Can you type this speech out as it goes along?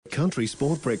Country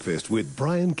Sport Breakfast with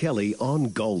Brian Kelly on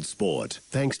Gold Sport.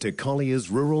 Thanks to Collier's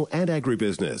Rural and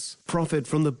Agribusiness. Profit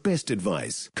from the best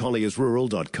advice.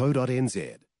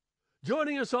 colliersrural.co.nz.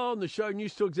 Joining us on the show,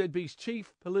 News Talk ZB's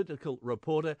chief political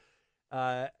reporter,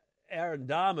 Aaron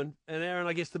Dahmen. And Aaron,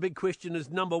 I guess the big question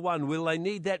is, number one, will they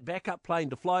need that backup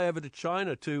plane to fly over to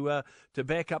China to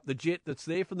back up the jet that's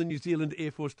there from the New Zealand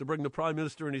Air Force to bring the Prime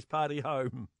Minister and his party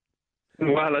home?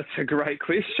 Well, it's a great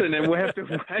question, and we'll have to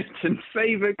wait and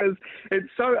see, because it's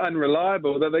so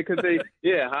unreliable that they could be,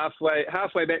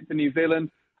 halfway back to New Zealand,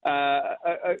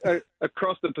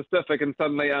 across the Pacific, and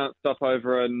suddenly stop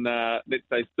over in, let's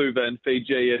say, Suva and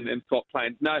Fiji and swap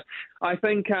planes. No, I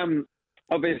think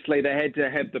obviously they had to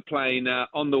have the plane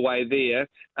on the way there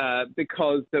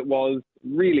because it was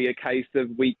really a case of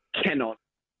we cannot,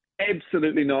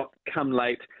 absolutely not, come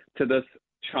late to this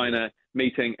China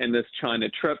meeting and this China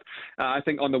trip. I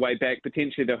think on the way back,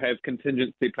 potentially they'll have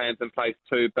contingency plans in place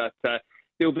too, but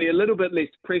there'll be a little bit less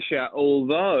pressure,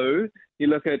 although you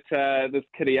look at this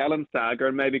Kitty Allen saga,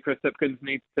 and maybe Chris Hipkins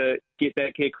needs to get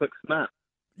back here quick smart.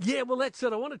 Yeah, well, that's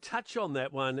it. I want to touch on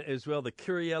that one as well, the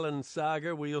Kitty Allen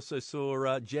saga. We also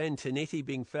saw Jan Tinetti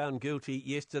being found guilty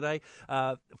yesterday.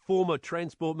 Former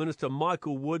Transport Minister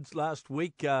Michael Woods last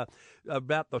week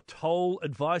about the toll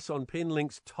advice on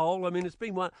Penlink's toll. I mean, it's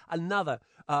been another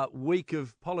week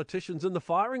of politicians in the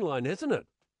firing line, hasn't it?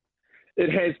 It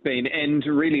has been, and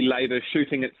really Labor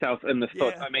shooting itself in the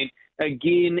foot. Yeah. I mean,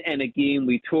 again and again,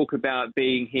 we talk about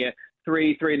being here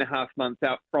three and a half months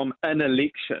out from an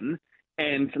election,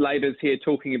 and Labor's here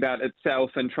talking about itself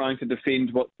and trying to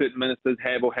defend what certain ministers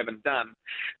have or haven't done.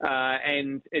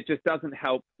 And it just doesn't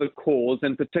help the cause,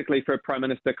 and particularly for Prime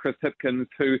Minister Chris Hipkins,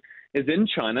 who is in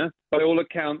China, by all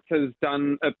accounts has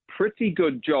done a pretty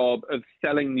good job of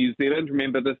selling New Zealand.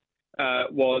 Remember, this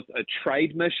was a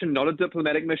trade mission, not a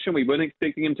diplomatic mission. We weren't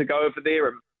expecting him to go over there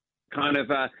and kind of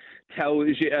tell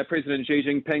President Xi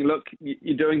Jinping, look,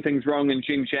 you're doing things wrong in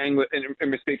Xinjiang in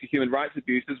respect to human rights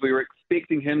abuses. We were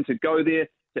expecting him to go there,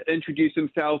 to introduce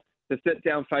himself, to sit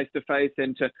down face to face,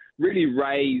 and to really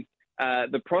raise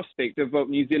the prospect of what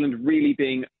New Zealand really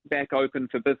being back open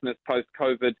for business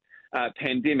post-COVID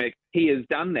pandemic. He has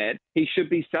done that. He should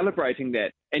be celebrating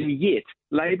that. And yet,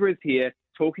 Labor is here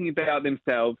talking about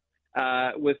themselves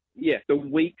with the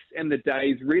weeks and the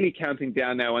days really counting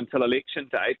down now until election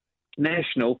day.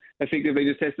 National effectively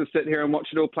just has to sit here and watch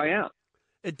it all play out.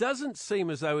 It doesn't seem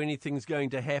as though anything's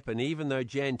going to happen, even though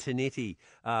Jan Tinetti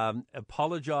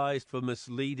apologised for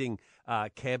misleading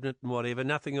Cabinet and whatever.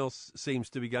 Nothing else seems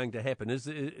to be going to happen.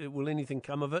 Will anything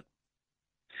come of it?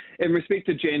 In respect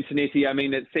to Jan Tinetti, I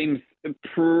mean, it seems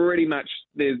pretty much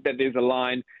there's a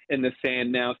line in the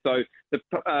sand now. So the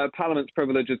Parliament's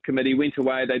Privileges Committee went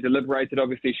away. They deliberated.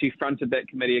 Obviously, she fronted that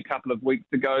committee a couple of weeks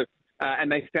ago.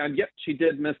 And they found, she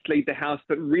did mislead the House.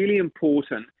 But really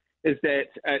important is that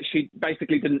she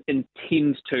basically didn't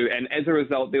intend to. And as a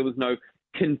result, there was no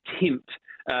contempt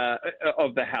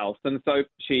of the House. And so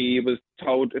she was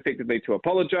told effectively to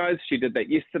apologise. She did that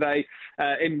yesterday.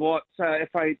 In what,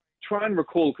 if I try and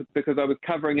recall, because I was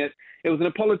covering it, it was an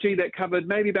apology that covered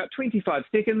maybe about 25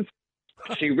 seconds.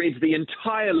 She read the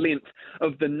entire length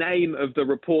of the name of the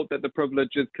report that the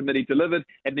Privileges Committee delivered,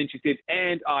 and then she said,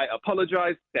 and I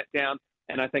apologise, sat down,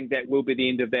 and I think that will be the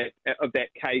end of that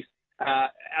case.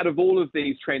 Out of all of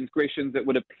these transgressions, it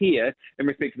would appear, in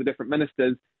respect to the different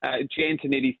ministers, Jan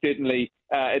Tinetti certainly,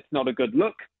 it's not a good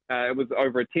look. It was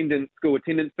over school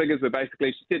attendance figures where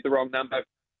basically she said the wrong number.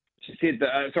 She said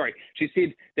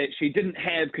that she didn't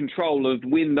have control of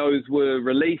when those were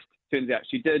released. Turns out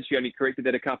she did. She only corrected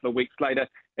that a couple of weeks later.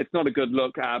 It's not a good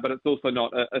look, but it's also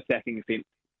not a sacking offence.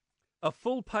 A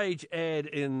full-page ad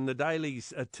in the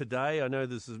dailies today. I know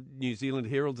this is New Zealand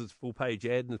Herald's full-page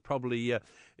ad, and it's probably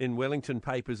in Wellington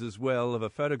papers as well, of a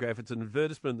photograph. It's an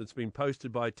advertisement that's been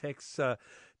posted by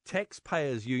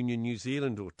Taxpayers Union New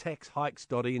Zealand, or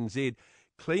taxhikes.nz,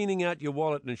 cleaning out your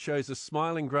wallet, and it shows a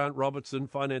smiling Grant Robertson,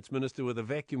 Finance Minister, with a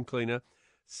vacuum cleaner,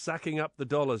 sucking up the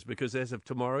dollars, because as of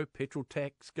tomorrow, petrol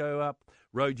tax go up,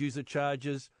 road user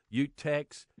charges, ute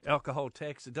tax, alcohol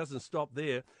tax. It doesn't stop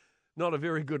there. Not a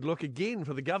very good look again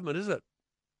for the government, is it?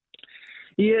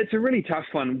 Yeah, it's a really tough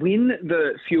one. When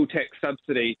the fuel tax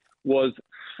subsidy was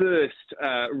first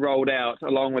rolled out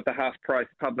along with the half-price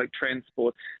public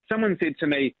transport, someone said to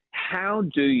me, how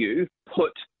do you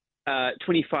put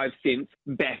 25 cents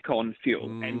back on fuel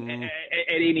and at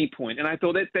any point? And I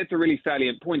thought that's a really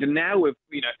salient point. And now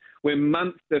we're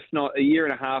months, if not a year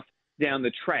and a half, down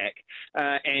the track.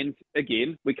 And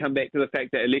again, we come back to the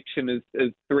fact that election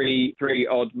is three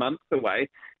odd months away,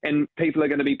 and people are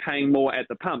going to be paying more at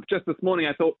the pump. Just this morning,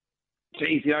 I thought,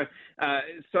 geez,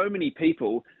 so many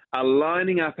people are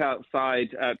lining up outside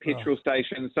petrol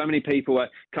stations. So many people are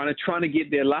kind of trying to get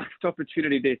their last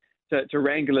opportunity to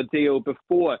wrangle a deal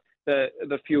before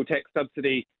the fuel tax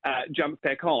subsidy jumps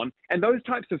back on. And those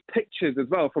types of pictures as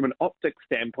well, from an optics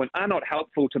standpoint, are not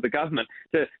helpful to the government.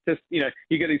 You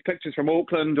get these pictures from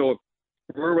Auckland or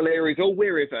rural areas or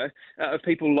wherever of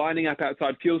people lining up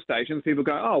outside fuel stations. People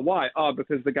go, oh, why? Oh,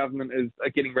 because the government is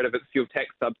getting rid of its fuel tax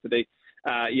subsidy,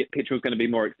 yet petrol is going to be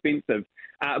more expensive.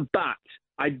 But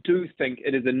I do think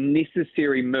it is a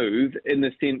necessary move in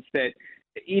the sense that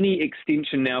any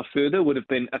extension now further would have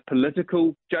been a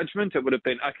political judgment. It would have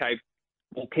been, okay,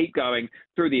 we'll keep going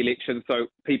through the election so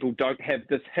people don't have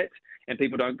this hit and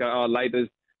people don't go, oh, Labor's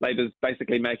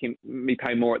basically making me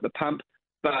pay more at the pump.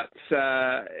 But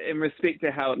in respect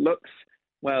to how it looks,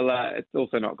 well, it's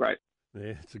also not great.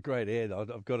 Yeah, it's a great ad.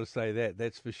 I've got to say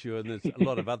that's for sure. And there's a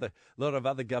lot of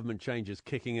other government changes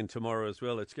kicking in tomorrow as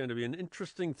well. It's going to be an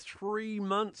interesting 3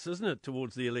 months, isn't it,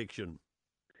 towards the election?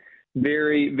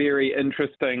 Very, very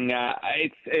interesting.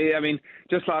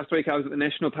 Just last week I was at the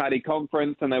National Party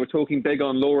conference and they were talking big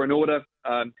on law and order.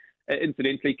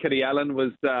 Incidentally, Kitty Allen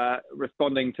was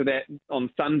responding to that on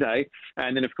Sunday,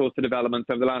 and then of course the developments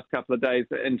over the last couple of days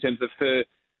in terms of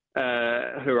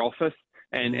her office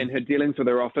and her dealings with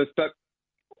her office. But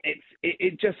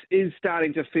it just is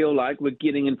starting to feel like we're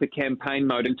getting into campaign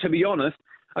mode. And to be honest,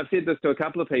 I've said this to a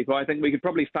couple of people. I think we could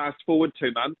probably fast forward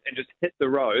 2 months and just hit the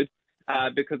road.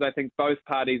 Because I think both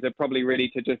parties are probably ready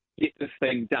to just get this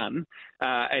thing done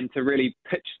and to really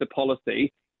pitch the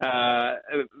policy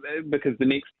because the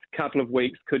next couple of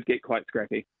weeks could get quite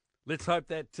scrappy. Let's hope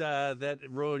that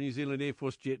Royal New Zealand Air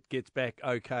Force jet gets back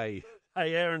okay.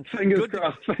 Hey, Aaron. Fingers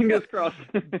crossed.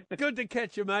 Good to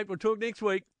catch you, mate. We'll talk next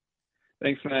week.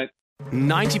 Thanks, mate.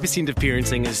 90% of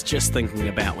parenting is just thinking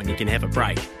about when you can have a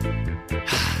break.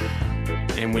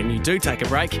 And when you do take a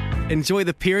break, enjoy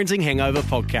the Parenting Hangover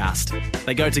podcast.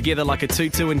 They go together like a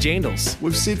tutu and jandals.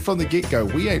 We've said from the get-go,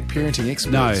 we ain't parenting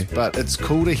experts, but it's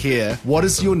cool to hear, what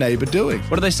is your neighbour doing?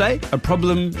 What do they say? A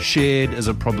problem shared is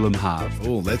a problem halved.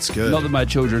 Oh, that's good. Not that my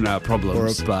children are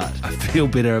problems, but I feel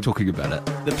better talking about it.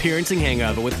 The Parenting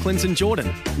Hangover with Clinton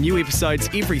Jordan. New episodes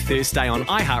every Thursday on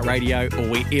iHeartRadio or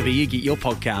wherever you get your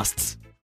podcasts.